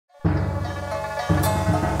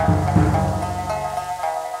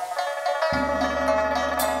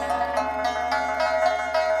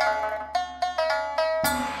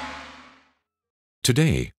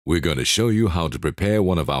Today, we're going to show you how to prepare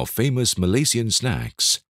one of our famous Malaysian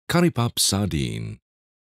snacks, Karipap sardine.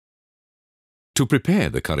 To prepare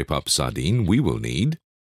the Karipap sardine, we will need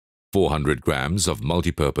 400 grams of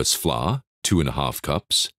multi-purpose flour, 2½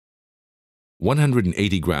 cups,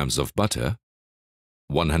 180 grams of butter,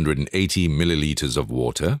 180 milliliters of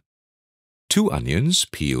water, 2 onions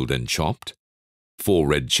peeled and chopped, 4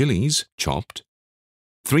 red chilies chopped,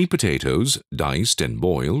 3 potatoes diced and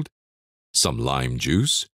boiled, some lime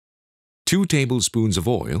juice, 2 tablespoons of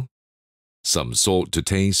oil, some salt to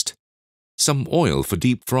taste, some oil for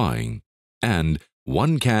deep frying, and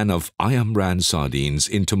 1 can of ayam brand sardines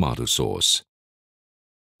in tomato sauce.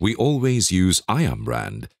 We always use ayam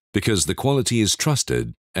brand because the quality is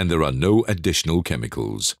trusted and there are no additional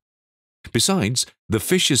chemicals. Besides, the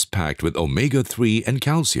fish is packed with omega-3 and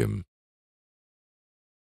calcium.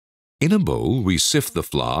 In a bowl, we sift the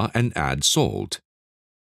flour and add salt.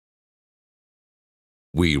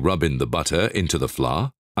 We rub in the butter into the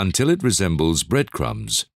flour until it resembles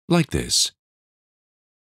breadcrumbs, like this.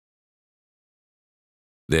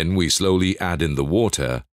 Then we slowly add in the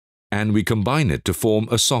water and we combine it to form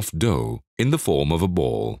a soft dough in the form of a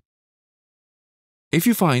ball. If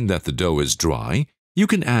you find that the dough is dry, you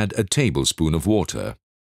can add a tablespoon of water.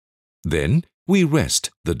 Then we rest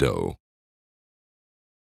the dough.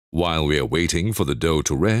 While we are waiting for the dough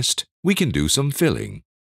to rest, we can do some filling.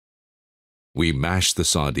 We mash the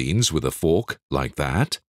sardines with a fork like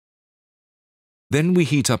that. Then we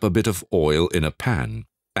heat up a bit of oil in a pan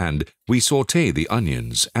and we sauté the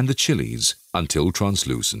onions and the chilies until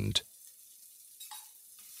translucent.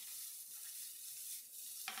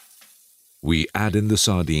 We add in the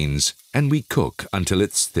sardines and we cook until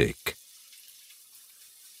it's thick.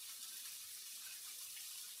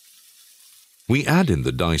 We add in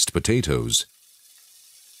the diced potatoes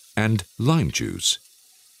and lime juice.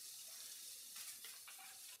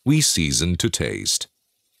 We season to taste.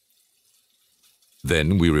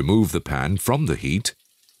 Then we remove the pan from the heat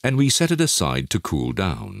and we set it aside to cool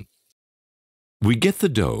down. We get the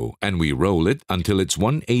dough and we roll it until it's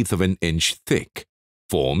 1/8 of an inch thick,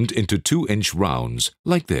 formed into 2-inch rounds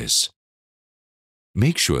like this.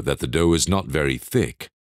 Make sure that the dough is not very thick,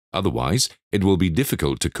 otherwise it will be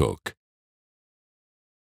difficult to cook.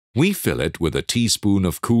 We fill it with a teaspoon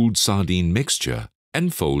of cooled sardine mixture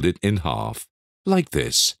and fold it in half, like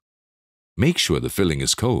this. Make sure the filling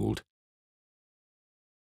is cold.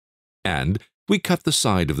 And we cut the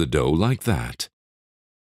side of the dough like that.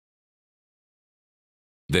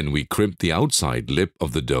 Then we crimp the outside lip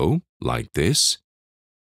of the dough like this.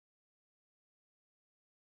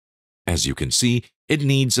 As you can see, it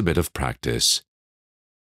needs a bit of practice.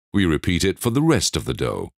 We repeat it for the rest of the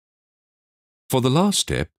dough. For the last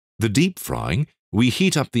step, the deep frying, we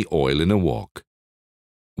heat up the oil in a wok.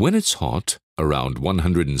 When it's hot, around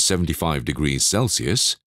 175 degrees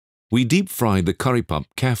Celsius, we deep fry the karipap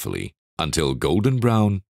carefully until golden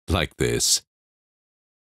brown, like this.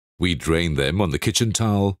 We drain them on the kitchen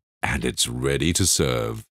towel and it's ready to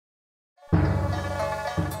serve.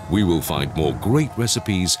 We will find more great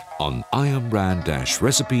recipes on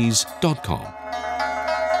ayambrand-recipes.com.